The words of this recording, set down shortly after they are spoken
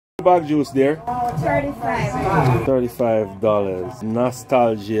Bag juice there? Oh, 35. $35.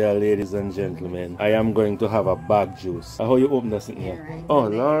 Nostalgia, ladies and gentlemen. I am going to have a bag juice. How you open this in here? Oh,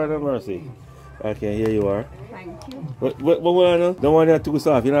 Lord have mercy. Okay, here you are. Thank you. What one? Don't want that too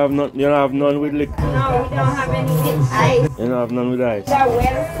soft. You don't have none with liquor. No, we don't have any with ice. You don't have none with ice. They're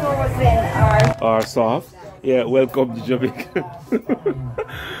well frozen Or soft. Yeah, welcome to Jamaica.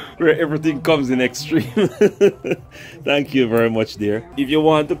 Where everything comes in extreme. Thank you very much, dear. If you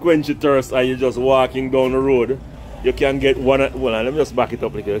want to quench your thirst and you're just walking down the road, you can get one. Well, let me just back it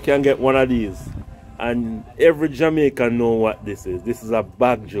up like that. You can get one of these, and every Jamaican know what this is. This is a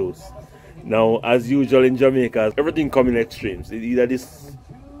bag juice. Now, as usual in Jamaica, everything comes in extremes. Either this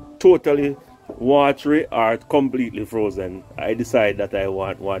totally watery or completely frozen. I decide that I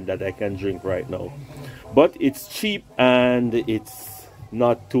want one that I can drink right now. But it's cheap and it's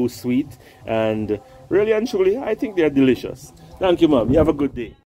not too sweet, and really and truly I think they're delicious. Thank you, ma'am. You have a good day.